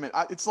like, wait a minute.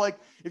 It's like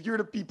if you were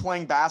to be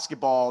playing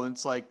basketball and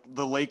it's like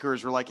the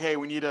Lakers were like, hey,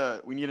 we need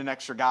an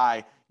extra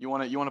guy. You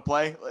want to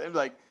play?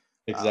 Like,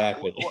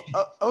 Exactly.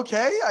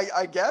 okay,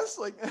 I guess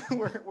like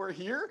we're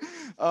here.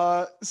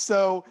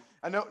 So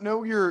I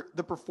know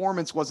the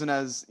performance wasn't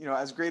as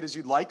great as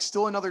you'd like.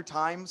 Still another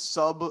time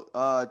sub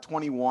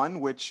 21,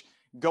 which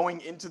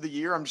going into the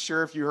year, I'm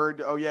sure if you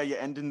heard, oh yeah, you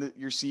ended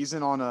your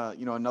season on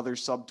another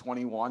sub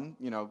 21,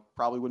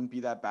 probably wouldn't be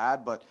that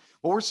bad. But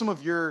what were some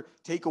of your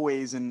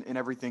takeaways and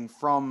everything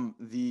from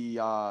the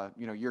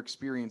your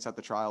experience at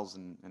the trials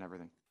and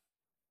everything?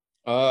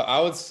 I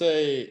would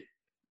say,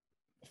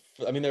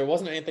 I mean, there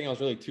wasn't anything I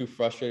was really too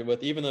frustrated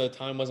with, even though the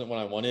time wasn't what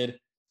I wanted.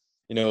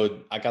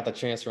 I got the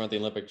chance to run the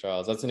Olympic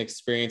trials. That's an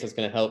experience that's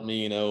going to help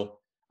me.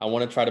 I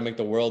want to try to make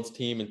the world's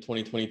team in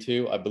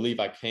 2022. I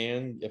believe I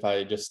can if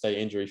I just stay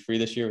injury free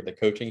this year with the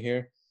coaching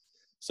here.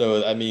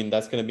 So, I mean,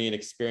 that's going to be an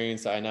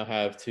experience I now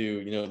have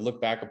to,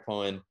 look back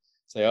upon,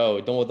 say,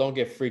 oh, don't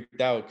get freaked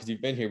out because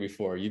you've been here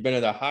before. You've been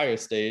at a higher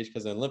stage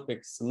because the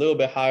Olympics a little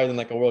bit higher than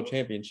like a world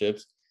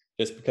championships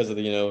just because of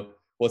the,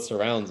 what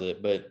surrounds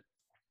it. But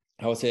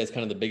I would say that's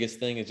kind of the biggest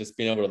thing is just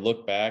being able to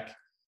look back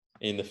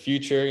in the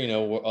future,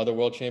 other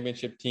world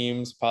championship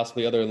teams,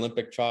 possibly other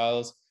Olympic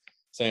trials,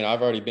 saying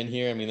I've already been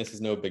here. I mean, this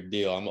is no big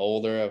deal. I'm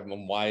older,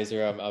 I'm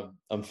wiser,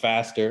 I'm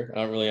faster. I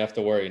don't really have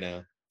to worry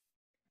now.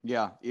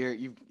 Yeah,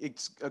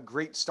 it's a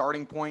great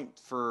starting point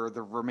for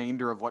the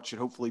remainder of what should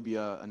hopefully be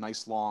a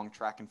nice long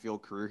track and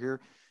field career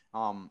here.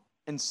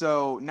 And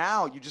so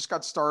now you just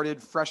got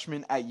started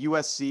freshman at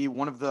USC,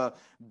 one of the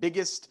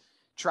biggest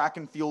track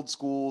and field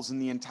schools in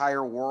the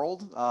entire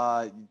world.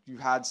 You've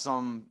had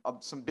some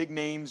big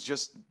names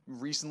just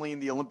recently in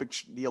the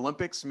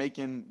Olympics,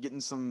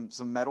 getting some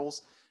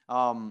medals.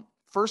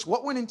 First,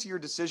 what went into your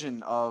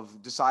decision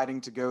of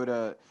deciding to go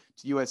to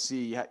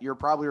USC? You're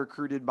probably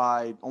recruited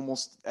by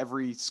almost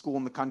every school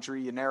in the country.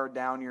 You narrowed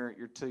down your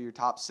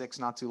top 6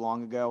 not too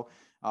long ago.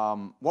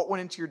 What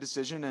went into your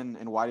decision,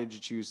 and why did you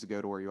choose to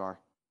go to where you are?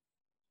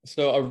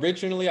 So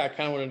originally, I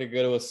kind of wanted to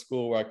go to a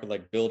school where I could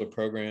like build a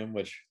program,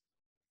 which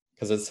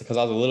because I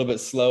was a little bit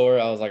slower.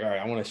 I was like, all right,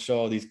 I want to show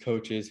all these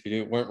coaches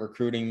who weren't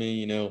recruiting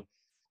me.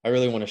 I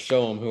really want to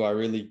show them who I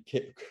really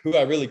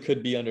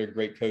could be under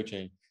great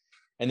coaching.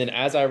 And then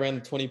as I ran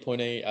the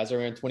 20.8, as I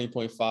ran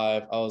 20.5,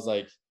 I was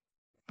like,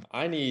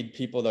 I need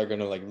people that are going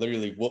to like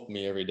literally whoop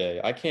me every day.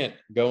 I can't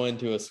go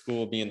into a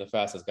school being the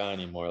fastest guy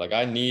anymore. Like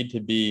I need to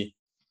be,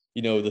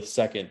 the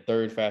second,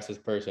 third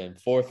fastest person,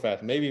 fourth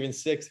fastest, maybe even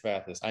sixth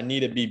fastest. I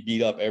need to be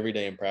beat up every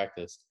day in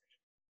practice.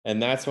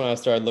 And that's when I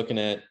started looking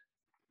at,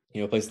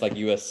 places like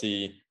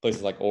USC,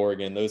 places like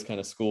Oregon, those kind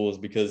of schools,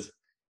 because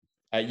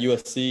at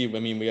USC, I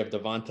mean, we have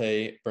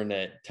Devontae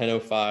Burnett,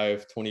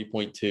 10:05,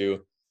 20.2,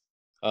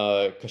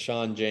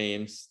 Kashawn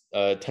James,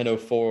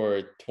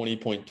 10:04,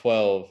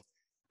 20.12,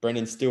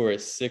 Brendan Stewart,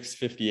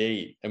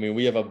 6:58. I mean,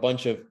 we have a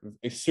bunch of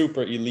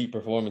super elite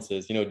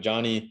performances.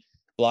 Johnny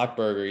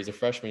Blockberger, he's a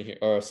freshman here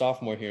or a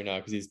sophomore here now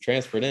because he's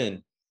transferred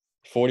in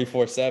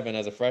 44.7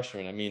 as a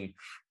freshman. I mean,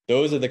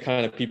 those are the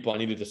kind of people I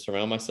needed to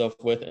surround myself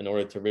with in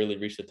order to really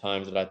reach the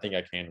times that I think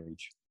I can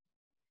reach.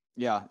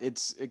 Yeah,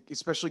 it's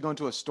especially going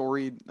to a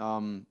storied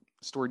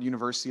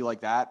university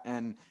like that,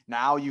 and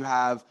now you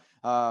have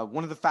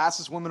one of the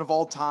fastest women of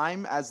all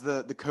time as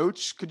the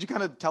coach. Could you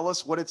kind of tell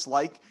us what it's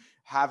like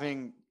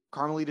having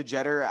Carmelita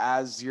Jeter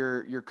as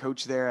your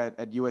coach there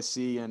at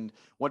USC, and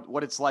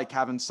what it's like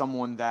having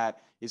someone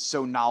that is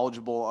so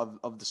knowledgeable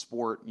of the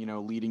sport,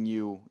 leading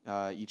you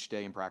each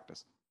day in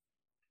practice?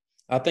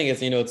 I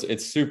think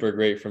it's super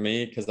great for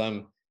me because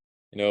I'm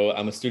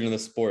a student of the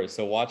sport.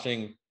 So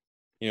watching,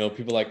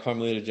 people like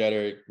Carmelita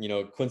Jeter,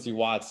 Quincy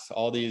Watts,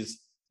 all these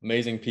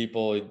amazing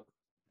people,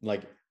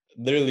 like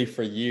literally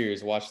for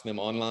years, watching them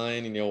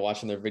online,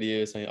 watching their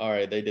videos, saying, all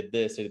right, they did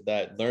this, they did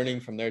that, learning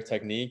from their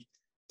technique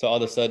to all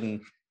of a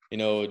sudden, you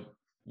know,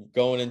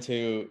 going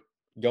into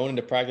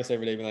practice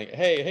every day, being like,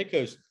 hey,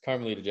 coach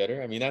Carmelita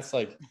Jeter. I mean, that's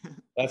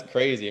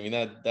crazy. I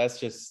mean, that's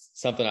just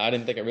something I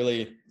didn't think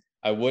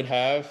I would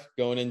have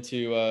going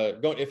into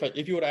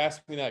if you would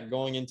ask me that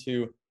going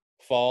into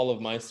fall of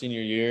my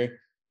senior year,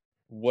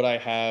 would I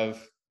have,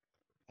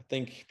 I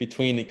think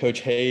between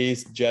Coach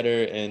Hayes,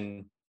 Jeter,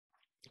 and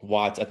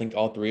Watts, I think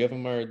all three of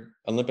them are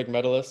Olympic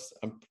medalists.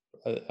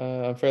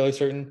 I'm fairly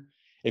certain.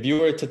 If you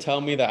were to tell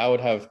me that I would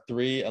have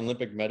three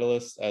Olympic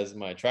medalists as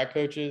my track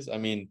coaches, I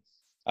mean,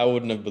 I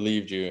wouldn't have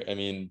believed you. I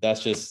mean,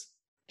 that's just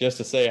to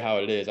say how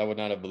it is. I would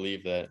not have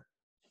believed that.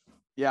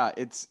 Yeah,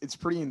 it's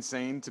pretty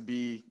insane to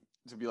be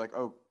like,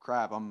 oh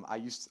crap,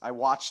 I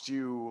watched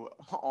you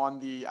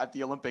at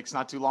the Olympics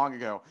not too long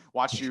ago.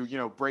 Watched you,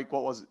 break,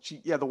 what was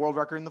it? The world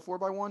record in the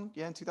 4x1,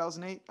 in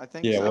 2008, I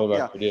think. Yeah, So world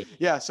yeah, record. Yeah.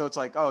 yeah. So it's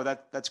like, oh,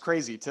 that's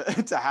crazy to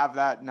to have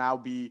that now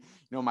be,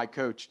 my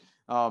coach.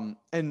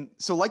 And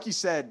so like you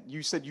said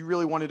you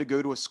really wanted to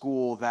go to a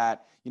school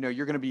that,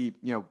 you're going to be,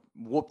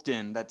 whooped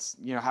in, that's,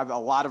 have a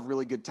lot of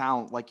really good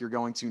talent like you're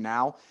going to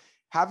now.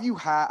 Have you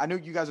had, I know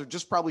you guys have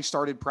just probably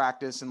started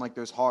practice and like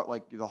those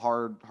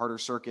harder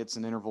circuits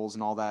and intervals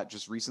and all that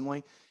just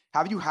recently.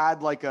 Have you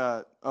had like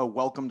a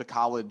welcome to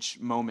college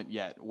moment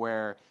yet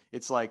where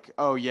it's like,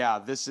 oh yeah,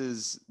 this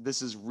is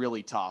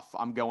really tough.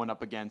 I'm going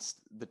up against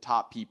the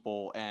top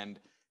people and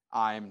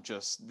I'm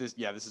just this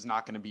is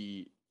not going to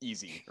be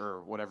easy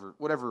or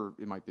whatever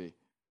it might be.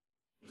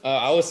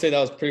 I would say that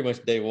was pretty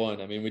much day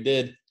one. I mean,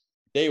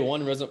 day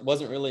one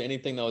wasn't really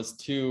anything that was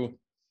too,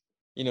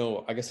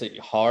 I guess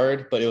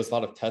hard, but it was a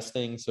lot of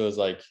testing. So it was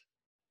like,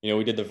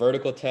 we did the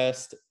vertical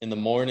test in the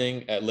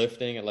morning at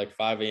lifting at like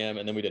 5 a.m.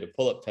 And then we did a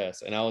pull-up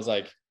test. And I was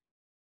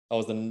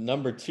the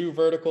number 2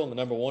 vertical and the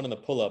number 1 in the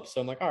pull-up.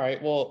 So I'm like, all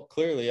right, well,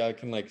 clearly I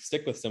can like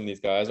stick with some of these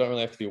guys. I don't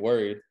really have to be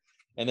worried.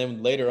 And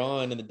then later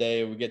on in the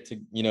day, we get to,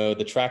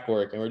 the track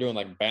work and we're doing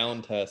like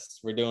bound tests.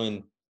 We're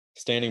doing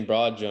standing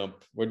broad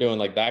jump. We're doing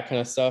like that kind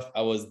of stuff.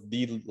 I was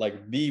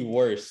the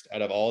worst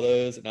out of all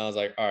those. And I was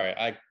like, all right,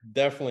 I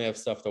definitely have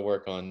stuff to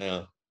work on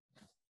now.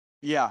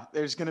 Yeah,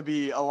 there's going to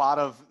be a lot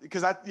of,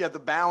 because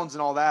the bounds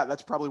and all that,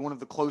 that's probably one of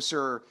the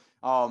closest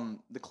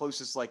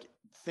like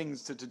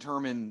things to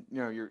determine,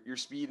 your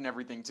speed and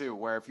everything too,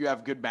 where if you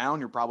have good bound,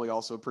 you're probably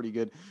also a pretty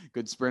good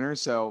sprinter.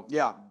 So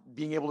yeah,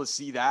 being able to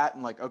see that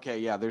and like, okay,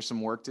 yeah, there's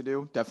some work to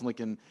do, definitely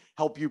can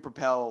help you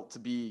propel to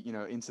be,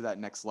 into that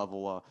next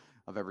level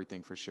of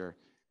everything for sure.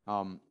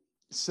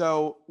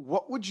 So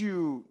what would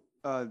you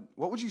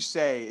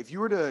say if you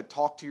were to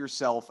talk to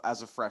yourself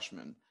as a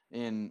freshman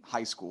in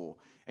high school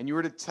and you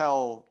were to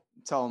tell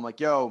them like,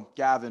 yo,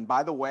 Gavin,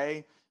 by the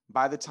way,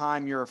 by the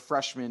time you're a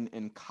freshman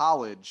in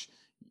college,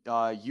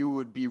 you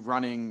would be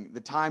running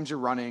the times you're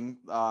running,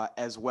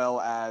 as well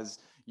as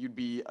you'd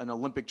be an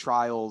Olympic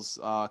trials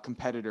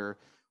competitor.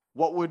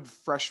 What would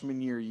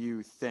freshman year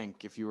you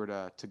think if you were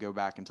to go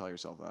back and tell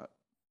yourself that?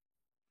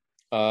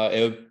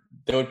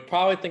 They would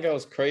probably think I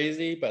was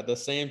crazy, but at the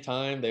same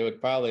time, they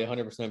would probably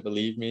 100%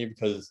 believe me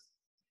because,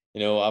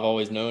 I've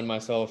always known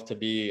myself to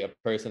be a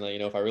person that,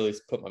 if I really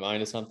put my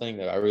mind to something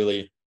that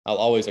I'll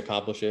always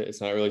accomplish it.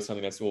 It's not really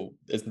something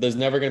there's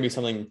never going to be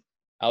something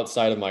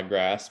outside of my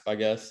grasp, I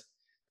guess.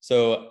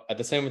 So at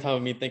the same time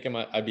of me thinking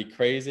I'd be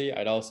crazy,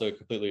 I'd also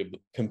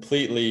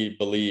completely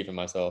believe in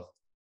myself.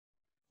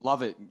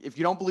 Love it. If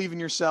you don't believe in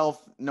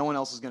yourself, no one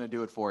else is going to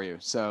do it for you.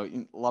 So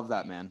love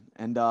that, man.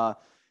 And to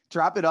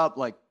wrap it up,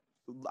 like,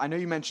 I know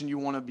you mentioned you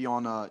want to be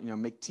on,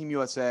 make Team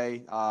USA.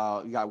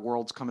 You got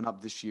Worlds coming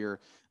up this year.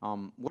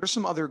 What are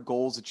some other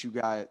goals that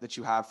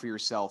you have for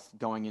yourself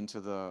going into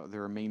the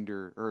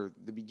remainder or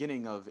the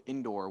beginning of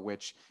indoor,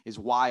 which is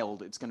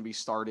wild? It's going to be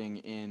starting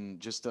in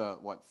just 3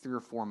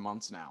 or 4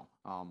 months now,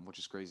 which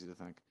is crazy to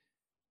think.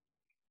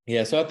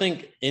 Yeah, so I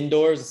think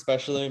indoors,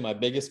 especially, my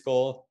biggest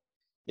goal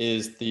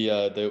is the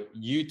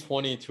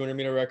U20 200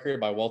 meter record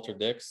by Walter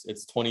Dix.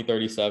 It's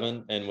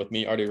 20:37, and with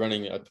me already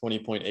running a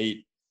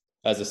 20.8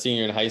 as a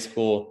senior in high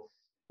school,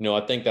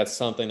 I think that's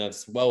something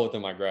that's well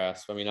within my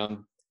grasp. I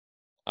mean,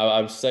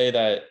 I would say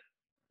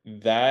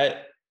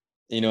that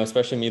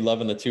especially me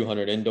loving the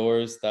 200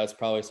 indoors, that's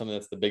probably something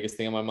that's the biggest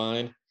thing on my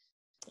mind.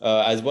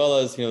 As well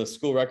as the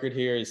school record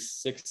here is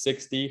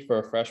 660 for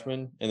a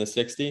freshman in the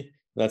 60.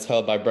 That's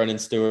held by Brennan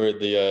Stewart,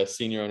 the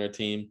senior on our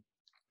team.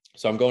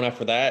 So I'm going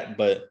after that,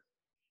 but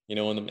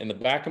in the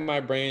back of my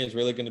brain is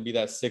really going to be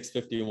that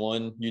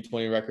 651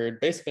 U20 record.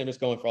 Basically, I'm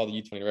just going for all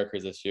the U20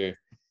 records this year.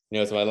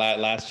 It's my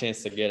last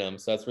chance to get them.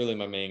 So that's really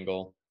my main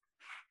goal.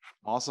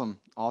 Awesome.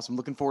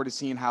 Looking forward to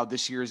seeing how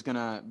this year is going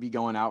to be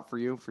going out for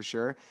you for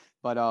sure.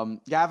 But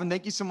Gavin,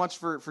 thank you so much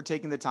for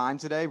taking the time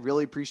today.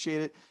 Really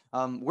appreciate it.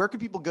 Where could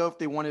people go if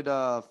they wanted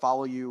to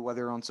follow you,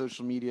 whether on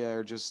social media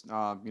or just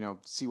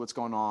see what's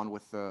going on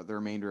with the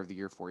remainder of the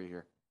year for you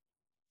here?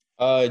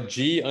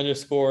 G_SCHURR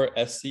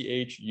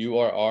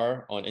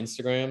on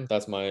Instagram.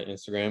 That's my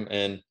Instagram.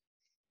 And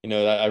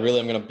I really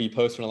am going to be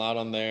posting a lot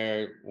on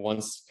there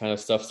once kind of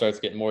stuff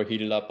starts getting more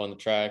heated up on the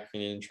track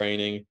and in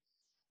training.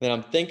 Then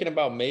I'm thinking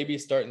about maybe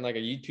starting like a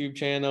YouTube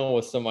channel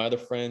with some of my other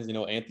friends,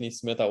 Anthony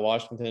Smith at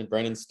Washington,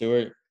 Brendan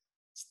Stewart.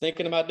 Just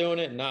thinking about doing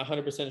it, not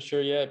 100%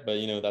 sure yet, but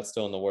that's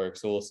still in the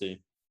works, so we'll see.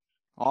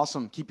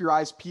 Awesome. Keep your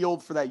eyes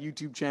peeled for that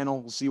YouTube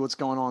channel. We'll see what's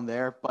going on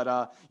there.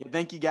 But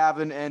thank you,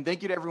 Gavin. And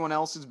thank you to everyone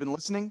else who's been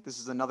listening. This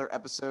is another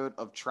episode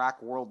of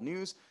Track World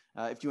News.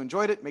 If you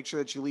enjoyed it, make sure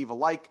that you leave a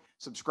like,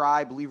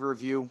 subscribe, leave a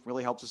review.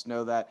 Really helps us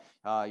know that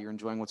you're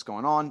enjoying what's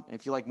going on. And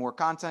if you like more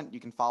content, you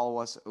can follow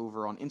us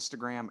over on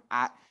Instagram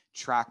at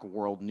Track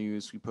World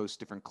News. We post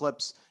different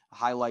clips,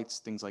 highlights,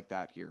 things like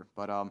that here.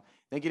 But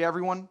thank you to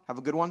everyone. Have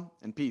a good one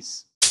and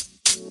peace.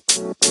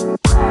 You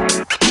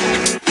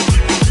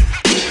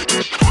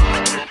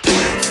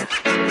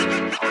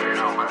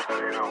know, man.